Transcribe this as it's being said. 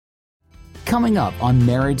coming up on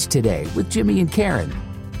Marriage Today with Jimmy and Karen.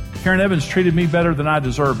 Karen Evans treated me better than I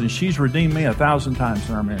deserved, and she's redeemed me 1,000 times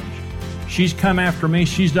in our marriage. She's come after me.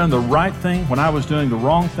 She's done the right thing when I was doing the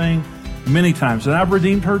wrong thing many times, and I've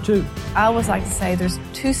redeemed her too. I always like to say there's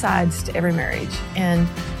two sides to every marriage, and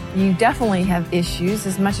you definitely have issues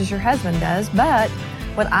as much as your husband does, but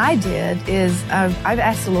what I did is I've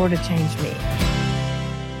asked the Lord to change me.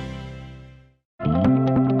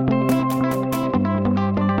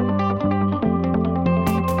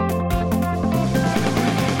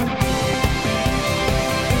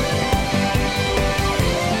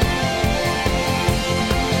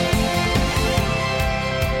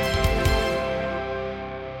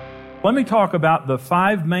 Let me talk about the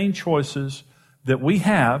 5 main choices that we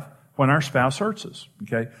have when our spouse hurts us.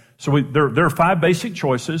 Okay, so there are 5 basic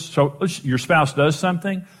choices. So your spouse does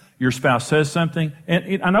something, your spouse says something,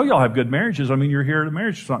 and I know y'all have good marriages. I mean, you're here at a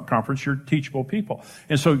marriage conference. You're teachable people,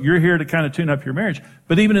 and so you're here to kind of tune up your marriage.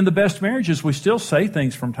 But even in the best marriages, we still say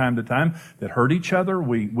things from time to time that hurt each other.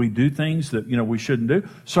 We do things that we shouldn't do.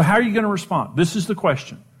 So how are you going to respond? This is the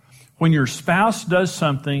question: when your spouse does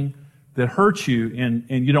something that hurts you and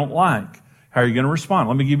you don't like, how are you going to respond?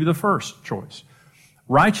 Let me give you the first choice.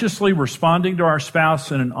 Righteously responding to our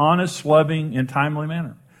spouse in an honest, loving, and timely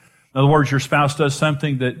manner. In other words, your spouse does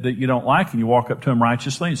something that you don't like, and you walk up to him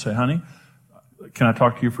righteously and say, honey, can I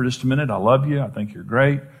talk to you for just a minute? I love you. I think you're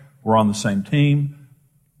great. We're on the same team.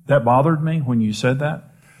 That bothered me when you said that.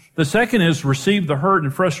 The second is receive the hurt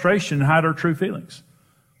and frustration and hide our true feelings.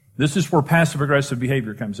 This is where passive-aggressive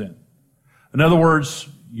behavior comes in. In other words,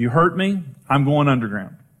 you hurt me, I'm going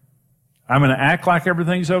underground. I'm going to act like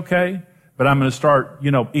everything's okay, but I'm going to start,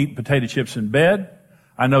 eating potato chips in bed.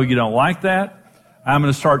 I know you don't like that. I'm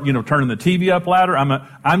going to start, turning the TV up louder.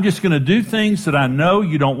 I'm just going to do things that I know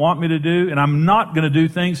you don't want me to do, and I'm not going to do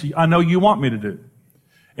things I know you want me to do.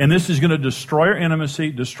 And this is going to destroy our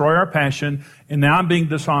intimacy, destroy our passion, and now I'm being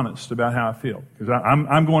dishonest about how I feel because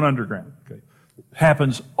I'm going underground. Okay, it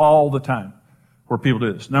happens all the time where people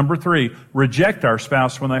do this. Number 3, reject our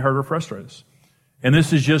spouse when they hurt or frustrate us. And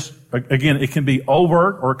this is just, again, it can be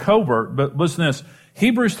overt or covert, but listen to this.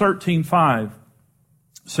 Hebrews 13:5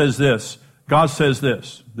 says this. God says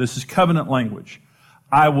this. This is covenant language.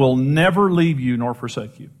 I will never leave you nor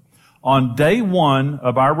forsake you. On day 1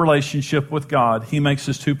 of our relationship with God, He makes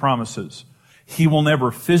us 2 promises. He will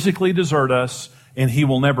never physically desert us, and He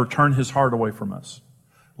will never turn His heart away from us.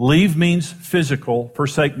 Leave means physical,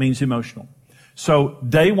 forsake means emotional. So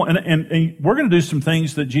day 1, and we're going to do some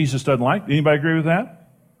things that Jesus doesn't like. Anybody agree with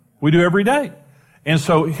that? We do every day. And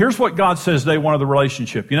so here's what God says day 1 of the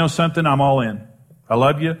relationship. You know something? I'm all in. I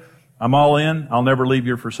love you. I'm all in. I'll never leave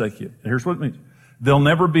you or forsake you. And here's what it means. There'll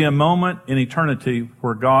never be a moment in eternity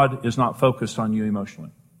where God is not focused on you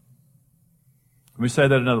emotionally. Let me say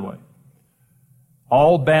that another way.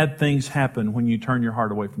 All bad things happen when you turn your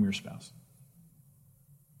heart away from your spouse.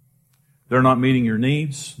 They're not meeting your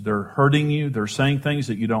needs. They're hurting you. They're saying things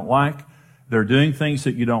that you don't like. They're doing things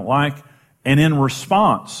that you don't like. And in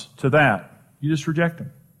response to that, you just reject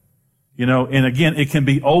them. And again, it can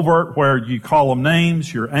be overt where you call them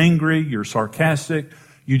names. You're angry. You're sarcastic.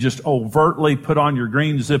 You just overtly put on your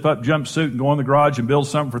green zip-up jumpsuit and go in the garage and build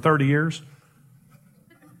something for 30 years.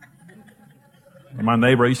 And my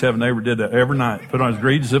neighbor, I used to have a neighbor did that every night. Put on his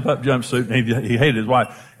green zip-up jumpsuit, and he hated his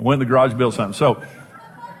wife, and went in the garage and built something. So,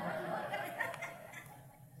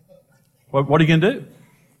 what are you going to do?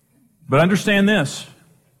 But understand this.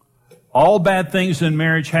 All bad things in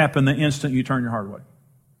marriage happen the instant you turn your heart away.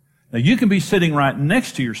 Now, you can be sitting right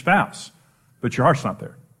next to your spouse, but your heart's not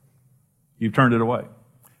there. You've turned it away.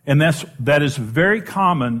 And that is very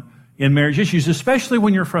common in marriage issues, especially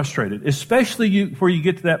when you're frustrated, especially where you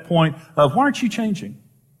get to that point of, why aren't you changing?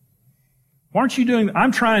 Why aren't you doing,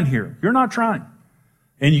 I'm trying here. You're not trying.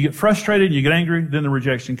 And you get frustrated and you get angry, then the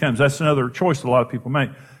rejection comes. That's another choice that a lot of people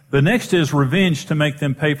make. The next is revenge to make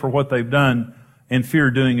them pay for what they've done and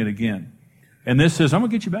fear doing it again. And this is, I'm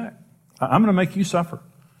going to get you back. I'm going to make you suffer.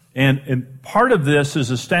 And part of this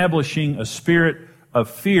is establishing a spirit of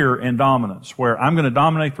fear and dominance, where I'm going to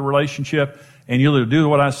dominate the relationship and you'll either do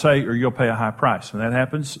what I say or you'll pay a high price. And that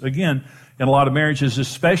happens, again, in a lot of marriages,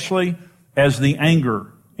 especially as the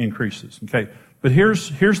anger increases. Okay, but here's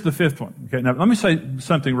the 5th one. Okay, now let me say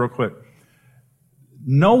something real quick.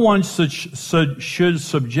 No one should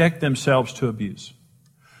subject themselves to abuse.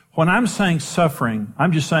 When I'm saying suffering,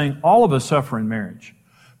 I'm just saying all of us suffer in marriage.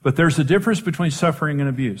 But there's a difference between suffering and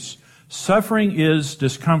abuse. Suffering is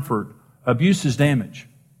discomfort. Abuse is damage.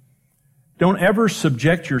 Don't ever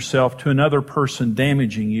subject yourself to another person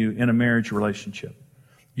damaging you in a marriage relationship.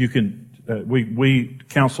 You can, we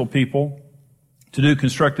counsel people to do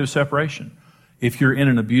constructive separation. If you're in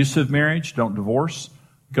an abusive marriage, don't divorce.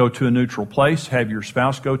 Go to a neutral place. Have your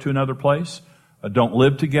spouse go to another place. Don't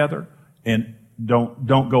live together. And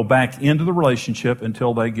don't go back into the relationship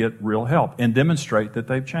until they get real help, and demonstrate that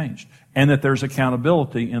they've changed and that there's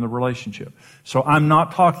accountability in the relationship. So I'm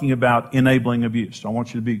not talking about enabling abuse. I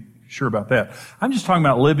want you to be sure about that. I'm just talking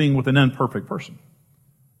about living with an imperfect person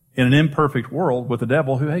in an imperfect world with a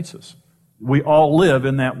devil who hates us. We all live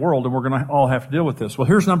in that world, and we're going to all have to deal with this. Well,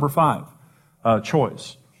 here's number 5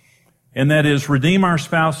 choice, and that is redeem our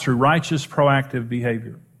spouse through righteous, proactive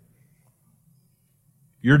behavior.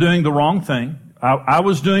 You're doing the wrong thing. I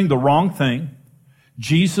was doing the wrong thing.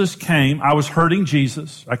 Jesus came. I was hurting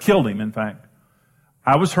Jesus. I killed him, in fact.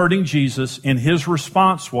 I was hurting Jesus, and his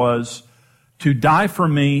response was to die for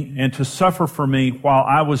me and to suffer for me while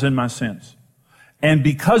I was in my sins. And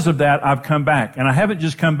because of that, I've come back. And I haven't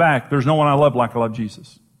just come back. There's no one I love like I love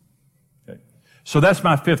Jesus. Okay. So that's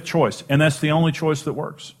my 5th choice, and that's the only choice that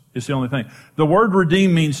works. It's the only thing. The word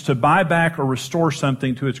redeem means to buy back or restore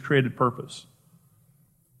something to its created purpose.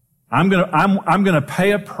 I'm gonna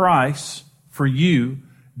pay a price for you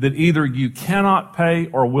that either you cannot pay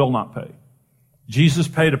or will not pay. Jesus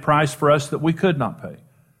paid a price for us that we could not pay.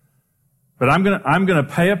 But I'm gonna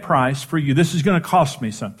pay a price for you. This is gonna cost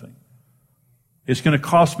me something. It's gonna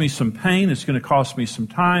cost me some pain. It's gonna cost me some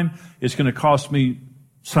time. It's gonna cost me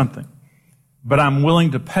something. But I'm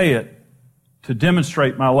willing to pay it to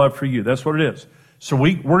demonstrate my love for you. That's what it is. So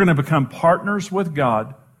we're gonna become partners with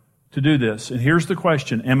God to do this. And here's the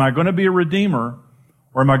question. Am I going to be a redeemer,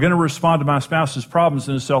 or am I going to respond to my spouse's problems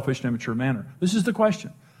in a selfish and immature manner? This is the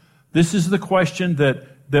question. This is the question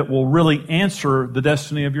that will really answer the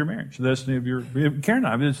destiny of your marriage, the destiny of your... Karen and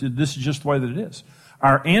I, this is just the way that it is.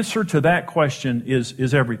 Our answer to that question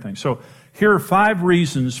is everything. So here are 5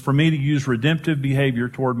 reasons for me to use redemptive behavior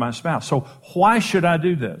toward my spouse. So why should I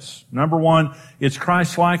do this? Number 1, it's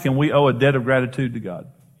Christ-like, and we owe a debt of gratitude to God.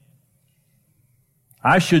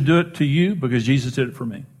 I should do it to you because Jesus did it for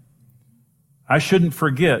me. I shouldn't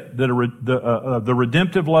forget that the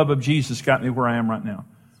redemptive love of Jesus got me where I am right now.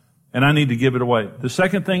 And I need to give it away. The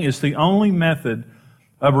second thing is the only method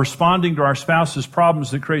of responding to our spouse's problems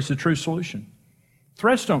that creates a true solution.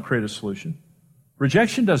 Threats don't create a solution.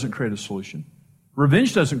 Rejection doesn't create a solution.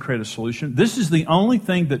 Revenge doesn't create a solution. This is the only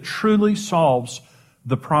thing that truly solves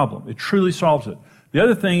the problem. It truly solves it. The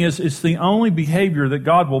other thing is, it's the only behavior that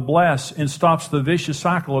God will bless and stops the vicious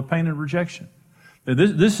cycle of pain and rejection.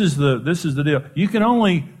 This is the deal. You can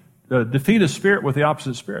only defeat a spirit with the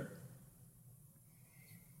opposite spirit.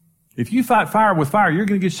 If you fight fire with fire, you're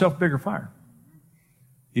going to get yourself a bigger fire.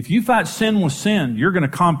 If you fight sin with sin, you're going to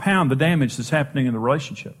compound the damage that's happening in the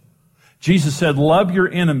relationship. Jesus said, love your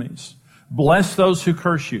enemies. Bless those who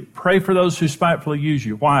curse you. Pray for those who spitefully use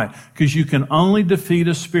you. Why? Because you can only defeat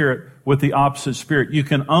a spirit with the opposite spirit. You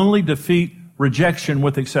can only defeat rejection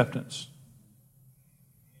with acceptance.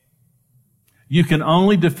 You can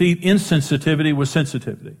only defeat insensitivity with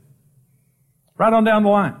sensitivity. Right on down the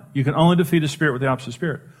line. You can only defeat a spirit with the opposite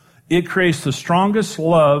spirit. It creates the strongest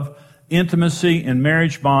love, intimacy, and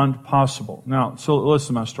marriage bond possible. Now, so listen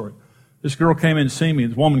to my story. This girl came in to see me,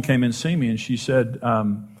 this woman came in to see me, and she said,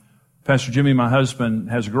 Pastor Jimmy, my husband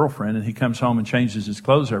has a girlfriend, and he comes home and changes his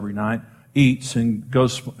clothes every night, eats, and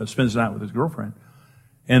spends the night with his girlfriend.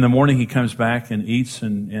 And in the morning he comes back and eats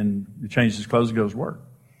and changes his clothes and goes to work.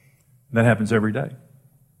 That happens every day.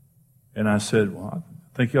 And I said, well,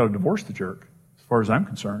 I think you ought to divorce the jerk, as far as I'm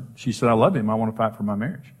concerned. She said, I love him. I want to fight for my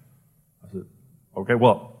marriage. I said, okay,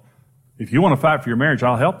 well, if you want to fight for your marriage,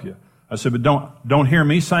 I'll help you. I said, but don't hear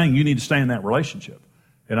me saying you need to stay in that relationship.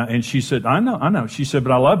 And she said, I know. She said,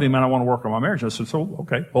 but I love him and I want to work on my marriage. I said, so,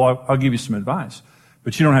 okay, well, I'll give you some advice,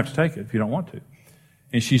 but you don't have to take it if you don't want to.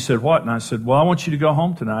 And she said, what? And I said, well, I want you to go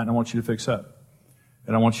home tonight and I want you to fix up.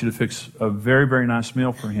 And I want you to fix a very, very nice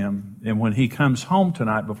meal for him. And when he comes home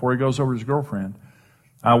tonight, before he goes over to his girlfriend,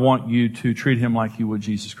 I want you to treat him like you would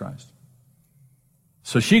Jesus Christ.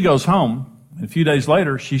 So she goes home, and a few days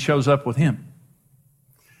later, she shows up with him.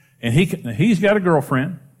 And he's got a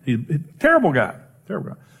girlfriend. He's a terrible guy.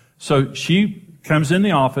 So she comes in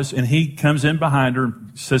the office, and he comes in behind her,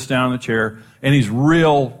 sits down in the chair, and he's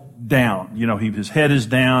real down. You know, his head is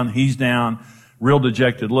down, he's down, real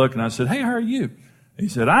dejected look. And I said, hey, how are you? He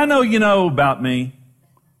said, I know you know about me.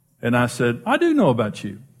 And I said, I do know about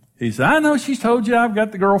you. He said, I know she's told you I've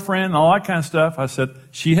got the girlfriend and all that kind of stuff. I said,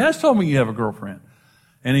 she has told me you have a girlfriend.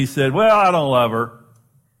 And he said, well, I don't love her.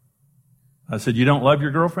 I said, you don't love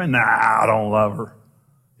your girlfriend? Nah, I don't love her.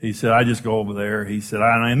 He said, I just go over there. He said,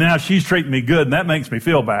 and now she's treating me good, and that makes me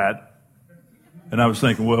feel bad. And I was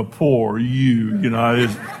thinking, well, poor you,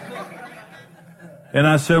 And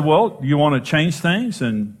I said, well, you want to change things?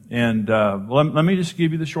 And let me just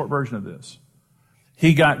give you the short version of this.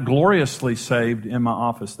 He got gloriously saved in my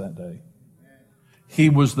office that day. He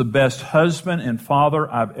was the best husband and father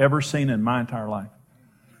I've ever seen in my entire life.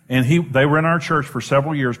 And they were in our church for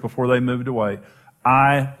several years before they moved away.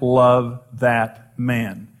 I love that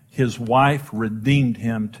man. His wife redeemed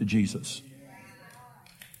him to Jesus.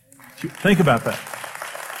 Think about that.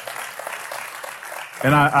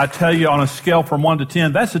 And I tell you, on a scale from 1 to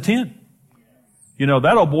 10, that's a 10. You know,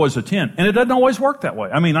 that old boy's a 10. And it doesn't always work that way.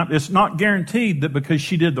 I mean, it's not guaranteed that because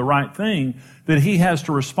she did the right thing that he has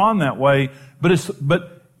to respond that way.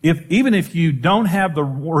 But even if you don't have the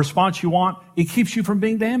response you want, it keeps you from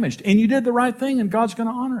being damaged. And you did the right thing, and God's going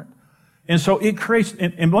to honor it. And so it creates,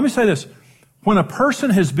 and let me say this. When a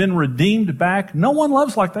person has been redeemed back, no one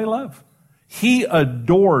loves like they love. He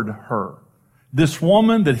adored her. This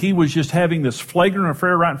woman that he was just having this flagrant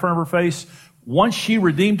affair right in front of her face, once she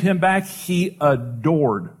redeemed him back, he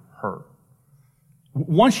adored her.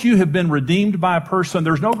 Once you have been redeemed by a person,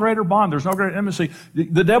 there's no greater bond, there's no greater intimacy.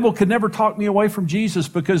 The devil could never talk me away from Jesus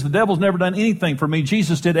because the devil's never done anything for me.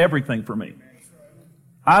 Jesus did everything for me.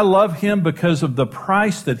 I love him because of the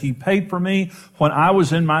price that he paid for me when I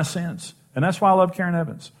was in my sins. And that's why I love Karen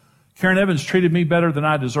Evans. Karen Evans treated me better than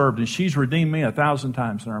I deserved, and she's redeemed me 1,000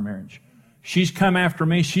 times in our marriage. She's come after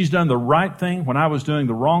me. She's done the right thing when I was doing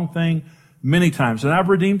the wrong thing many times. And I've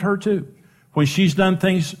redeemed her too. When she's done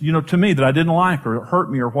things, to me that I didn't like or hurt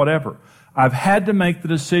me or whatever. I've had to make the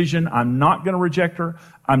decision. I'm not going to reject her.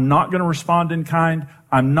 I'm not going to respond in kind.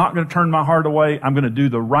 I'm not going to turn my heart away. I'm going to do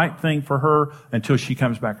the right thing for her until she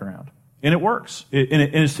comes back around. And it works. And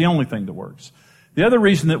it's the only thing that works. The other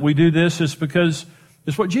reason that we do this is because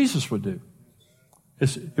it's what Jesus would do.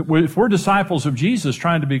 If we're disciples of Jesus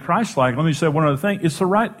trying to be Christ-like, let me say one other thing. It's the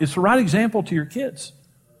right example to your kids.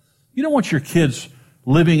 You don't want your kids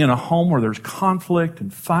living in a home where there's conflict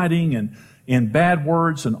and fighting and bad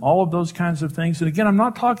words and all of those kinds of things. And again, I'm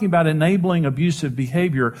not talking about enabling abusive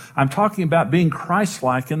behavior. I'm talking about being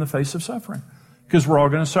Christ-like in the face of suffering, because we're all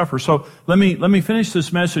going to suffer. So let me finish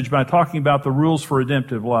this message by talking about the rules for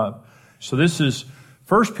redemptive love. So this is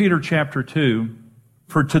 1 Peter chapter 2.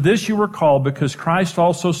 For to this you were called, because Christ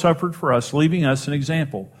also suffered for us, leaving us an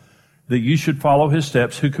example, that you should follow his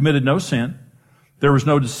steps, who committed no sin. There was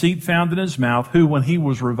no deceit found in his mouth, who, when he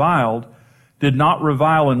was reviled, did not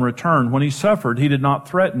revile in return. When he suffered, he did not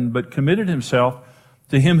threaten, but committed himself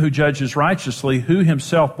to him who judges righteously, who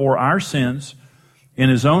himself bore our sins in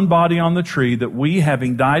his own body on the tree, that we,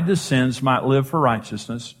 having died to sins, might live for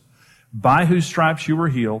righteousness, by whose stripes you were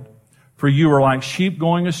healed. For you were like sheep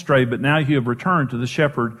going astray, but now you have returned to the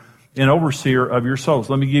shepherd and overseer of your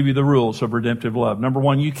souls. Let me give you the rules of redemptive love. Number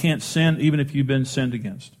one, you can't sin even if you've been sinned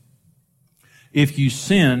against. If you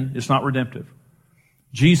sin, it's not redemptive.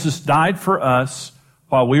 Jesus died for us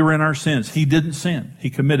while we were in our sins. He didn't sin.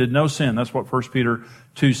 He committed no sin. That's what 1 Peter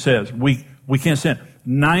 2 says. We can't sin.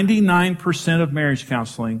 99% of marriage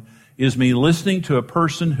counseling is me listening to a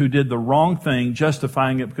person who did the wrong thing,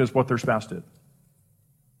 justifying it because of what their spouse did.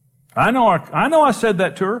 I know I said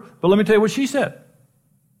that to her, but let me tell you what she said.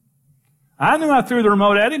 I knew I threw the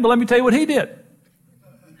remote at him, but let me tell you what he did.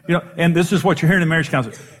 And this is what you're hearing in marriage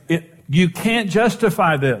counseling. You can't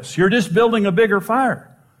justify this. You're just building a bigger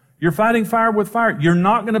fire. You're fighting fire with fire. You're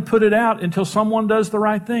not going to put it out until someone does the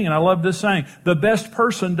right thing. And I love this saying, the best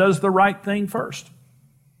person does the right thing first.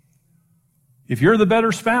 If you're the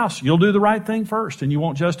better spouse, you'll do the right thing first, and you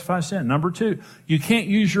won't justify sin. Number two, you can't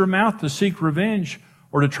use your mouth to seek revenge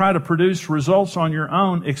or to try to produce results on your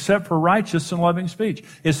own except for righteous and loving speech.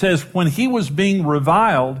 It says when he was being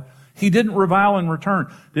reviled, he didn't revile in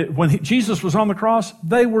return. When Jesus was on the cross,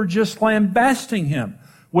 they were just lambasting him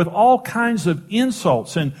with all kinds of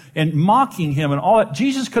insults and mocking him and all that.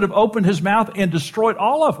 Jesus could have opened his mouth and destroyed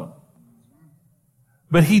all of them.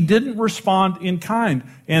 But he didn't respond in kind.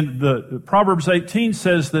 And the Proverbs 18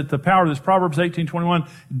 says that the power of this, Proverbs 18:21,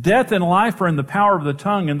 death and life are in the power of the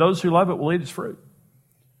tongue, and those who love it will eat its fruit.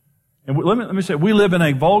 And let me say, we live in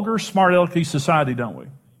a vulgar, smart alecky society, don't we?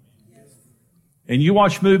 And you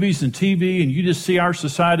watch movies and TV and you just see our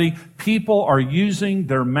society, people are using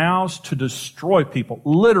their mouths to destroy people,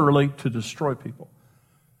 literally to destroy people.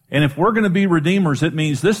 And if we're going to be redeemers, it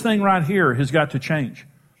means this thing right here has got to change.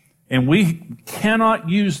 And we cannot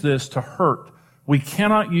use this to hurt. We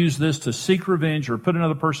cannot use this to seek revenge or put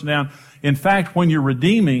another person down. In fact, when you're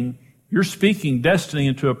redeeming, you're speaking destiny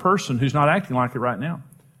into a person who's not acting like it right now.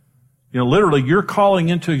 Literally, you're calling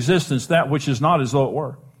into existence that which is not as though it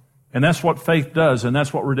were. And that's what faith does, and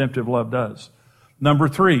that's what redemptive love does. Number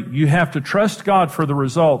three, you have to trust God for the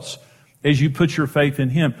results as you put your faith in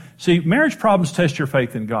Him. See, marriage problems test your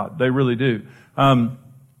faith in God. They really do. 1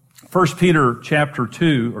 Peter chapter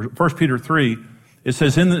 2, or 1 Peter 3, it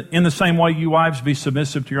says, in the same way, you wives, be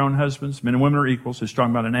submissive to your own husbands. Men and women are equals. It's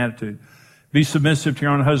talking about an attitude. Be submissive to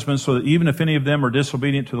your own husbands, so that even if any of them are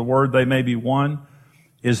disobedient to the word, they may be won,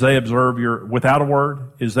 as they observe without a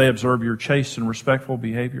word, as they observe your chaste and respectful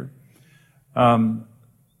behavior. And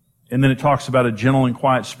then it talks about a gentle and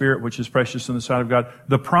quiet spirit, which is precious in the sight of God.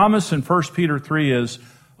 The promise in 1 Peter 3 is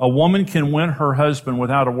a woman can win her husband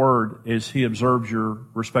without a word as he observes your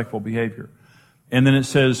respectful behavior. And then it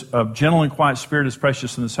says, a gentle and quiet spirit is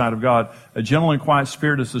precious in the sight of God. A gentle and quiet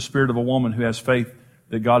spirit is the spirit of a woman who has faith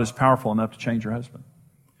that God is powerful enough to change her husband.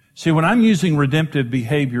 See, when I'm using redemptive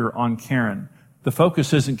behavior on Karen, the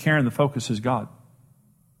focus isn't Karen, the focus is God.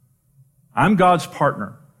 I'm God's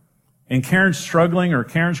partner. And Karen's struggling, or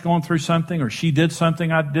Karen's going through something, or she did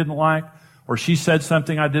something I didn't like, or she said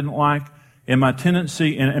something I didn't like, and my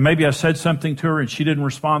tendency, and maybe I said something to her and she didn't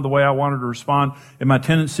respond the way I wanted her to respond, and my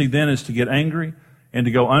tendency then is to get angry and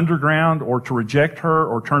to go underground, or to reject her,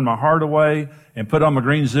 or turn my heart away and put on my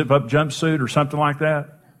green zip-up jumpsuit or something like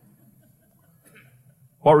that.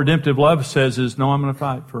 What redemptive love says is, no, I'm going to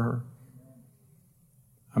fight for her.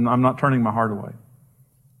 I'm not turning my heart away.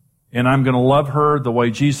 And I'm going to love her the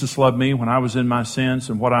way Jesus loved me when I was in my sins.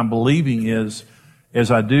 And what I'm believing is, as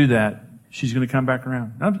I do that, she's going to come back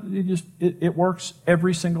around. It works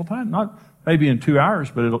every single time. Not maybe in 2 hours,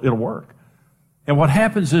 but it'll work. And what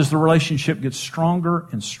happens is the relationship gets stronger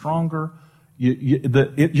and stronger.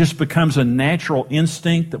 It just becomes a natural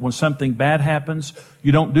instinct that when something bad happens,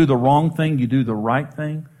 you don't do the wrong thing, you do the right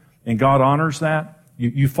thing. And God honors that.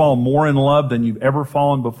 You fall more in love than you've ever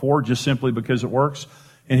fallen before, just simply because it works.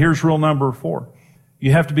 And here's rule number 4.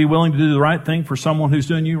 You have to be willing to do the right thing for someone who's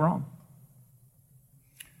doing you wrong.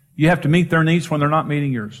 You have to meet their needs when they're not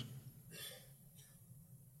meeting yours.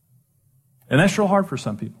 And that's real hard for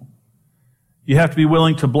some people. You have to be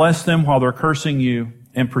willing to bless them while they're cursing you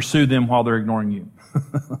and pursue them while they're ignoring you.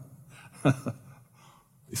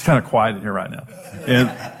 It's kind of quiet in here right now. And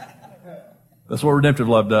that's what redemptive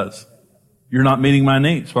love does. You're not meeting my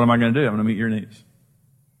needs. What am I going to do? I'm going to meet your needs.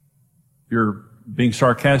 You're being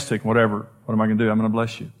sarcastic, whatever. What am I going to do? I'm going to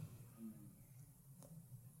bless you.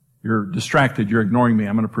 You're distracted. You're ignoring me.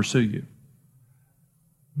 I'm going to pursue you.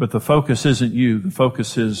 But the focus isn't you. The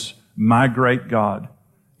focus is my great God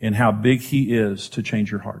and how big He is to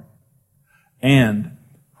change your heart. And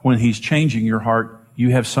when He's changing your heart, you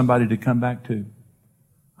have somebody to come back to.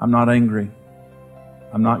 I'm not angry.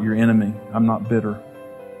 I'm not your enemy. I'm not bitter.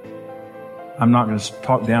 I'm not going to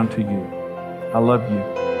talk down to you. I love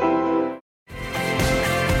you.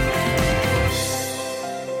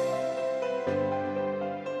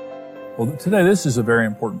 Well, today this is a very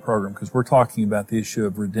important program because we're talking about the issue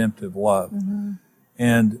of redemptive love. Mm-hmm.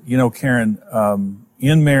 And, you know, Karen,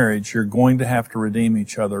 in marriage, you're going to have to redeem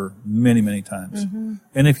each other many, many times. Mm-hmm.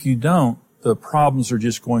 And if you don't, the problems are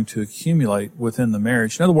just going to accumulate within the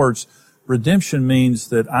marriage. In other words, redemption means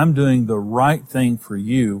that I'm doing the right thing for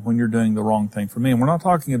you when you're doing the wrong thing for me. And we're not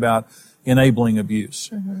talking about enabling abuse.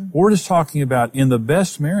 Mm-hmm. We're just talking about in the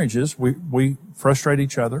best marriages, we frustrate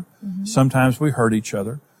each other. Mm-hmm. Sometimes we hurt each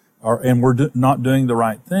other. And we're not doing the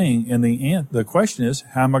right thing. In the end, the question is,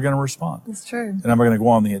 how am I going to respond? That's true. And am I going to go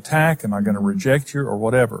on the attack? Am I going to reject you or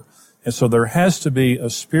whatever? And so there has to be a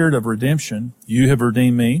spirit of redemption. You have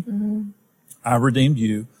redeemed me. Mm-hmm. I redeemed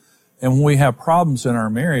you. And when we have problems in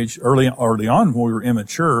our marriage, early on when we were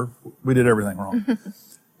immature, we did everything wrong.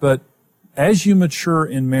 But as you mature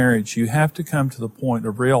in marriage, you have to come to the point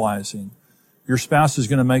of realizing your spouse is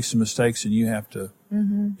going to make some mistakes and you have to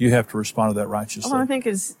respond to that righteously. Well, I think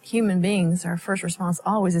as human beings, our first response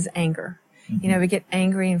always is anger. Mm-hmm. You know, we get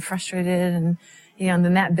angry and frustrated and, you know, and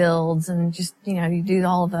then that builds and just, you know, you do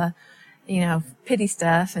all the, you know, pity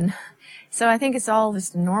stuff. And so I think it's all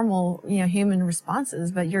just normal, you know, human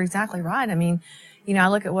responses, but you're exactly right. I mean, you know, I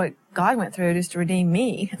look at what God went through just to redeem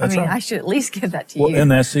me. That's right. I should at least give that to you. Well, and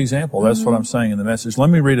that's the example. That's what I'm saying in the message. Let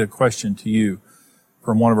me read a question to you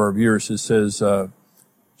from one of our viewers. It says,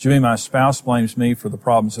 Jimmy, my spouse blames me for the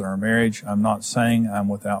problems in our marriage. I'm not saying I'm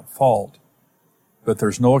without fault, but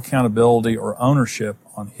there's no accountability or ownership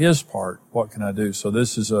on his part. What can I do? So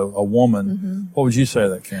this is a woman. Mm-hmm. What would you say to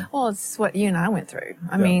that, Karen? Well, it's what you and I went through.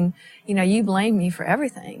 I mean, you know, you blame me for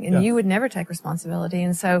everything and you would never take responsibility.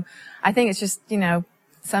 And so I think it's just, you know,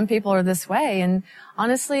 some people are this way. And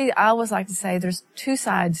honestly, I always like to say there's two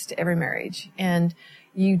sides to every marriage. And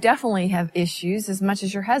you definitely have issues as much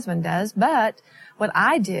as your husband does. But what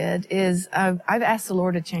I did is I've asked the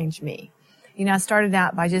Lord to change me. I started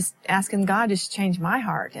out by just asking God to change my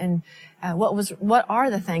heart and what are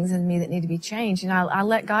the things in me that need to be changed. And I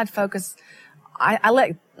let God focus. I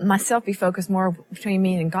let myself be focused more between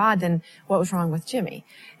me and God than what was wrong with Jimmy.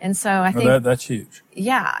 And so I think that's huge.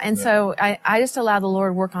 Yeah. And so I just allowed the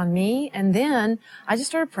Lord work on me. And then I just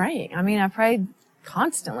started praying. I mean, I prayed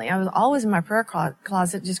constantly. I was always in my prayer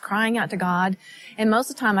closet, just crying out to God. And most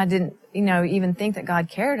of the time I didn't, even think that God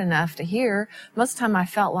cared enough to hear. Most of the time I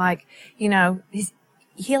felt like,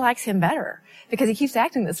 he likes him better because he keeps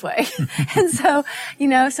acting this way. And so,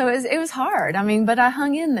 so it was hard. I mean, but I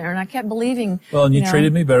hung in there and I kept believing. Well, and you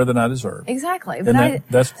treated me better than I deserved. Exactly. But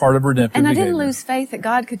that's part of redemptive behavior. And I didn't lose faith that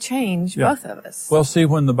God could change both of us. Well, see,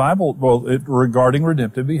 when the Bible, regarding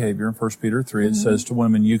redemptive behavior in 1 Peter 3, it says to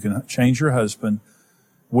women, you can change your husband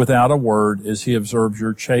without a word as he observes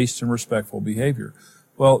your chaste and respectful behavior.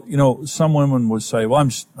 Well, some women would say, well,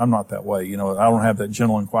 I'm not that way. I don't have that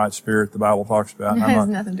gentle and quiet spirit the Bible talks about. It has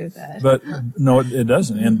nothing to do with that. But no, it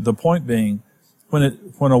doesn't. And the point being,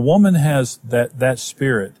 when a woman has that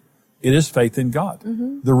spirit, it is faith in God.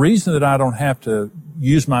 The reason that I don't have to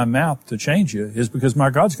use my mouth to change you is because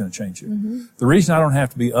my God's going to change you. The reason I don't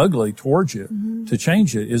have to be ugly towards you to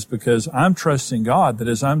change you is because I'm trusting God that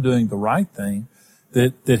as I'm doing the right thing,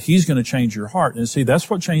 that he's going to change your heart. And see, that's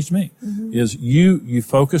what changed me, is you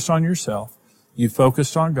focused on yourself, you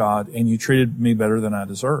focused on God, and you treated me better than I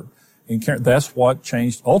deserved. And that's what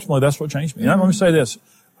changed, ultimately that's what changed me. And let me say this,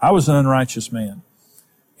 I was an unrighteous man.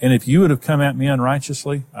 And if you would have come at me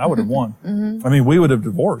unrighteously, I would have won. I mean, we would have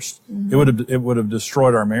divorced. It would have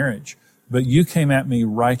destroyed our marriage. But you came at me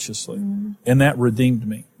righteously, and that redeemed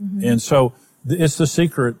me. And so, it's the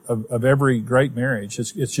secret of every great marriage.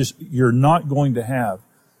 It's just, you're not going to have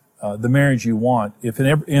the marriage you want if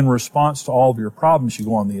in response to all of your problems you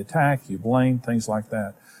go on the attack, you blame, things like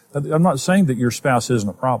that. I'm not saying that your spouse isn't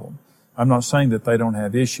a problem. I'm not saying that they don't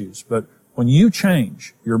have issues. But when you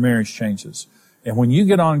change, your marriage changes. And when you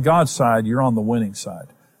get on God's side, you're on the winning side.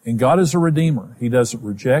 And God is a redeemer. He doesn't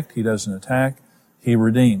reject. He doesn't attack. He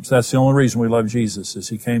redeems. That's the only reason we love Jesus, is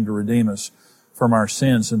he came to redeem us from our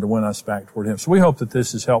sins and to win us back toward him. So we hope that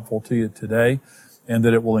this is helpful to you today and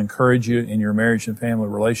that it will encourage you in your marriage and family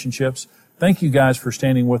relationships. Thank you guys for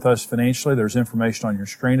standing with us financially. There's information on your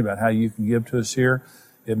screen about how you can give to us here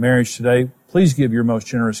at Marriage Today. Please give your most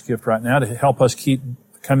generous gift right now to help us keep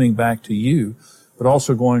coming back to you, but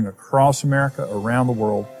also going across America, around the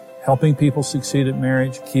world, helping people succeed at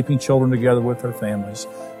marriage, keeping children together with their families.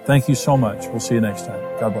 Thank you so much. We'll see you next time.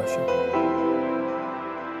 God bless you.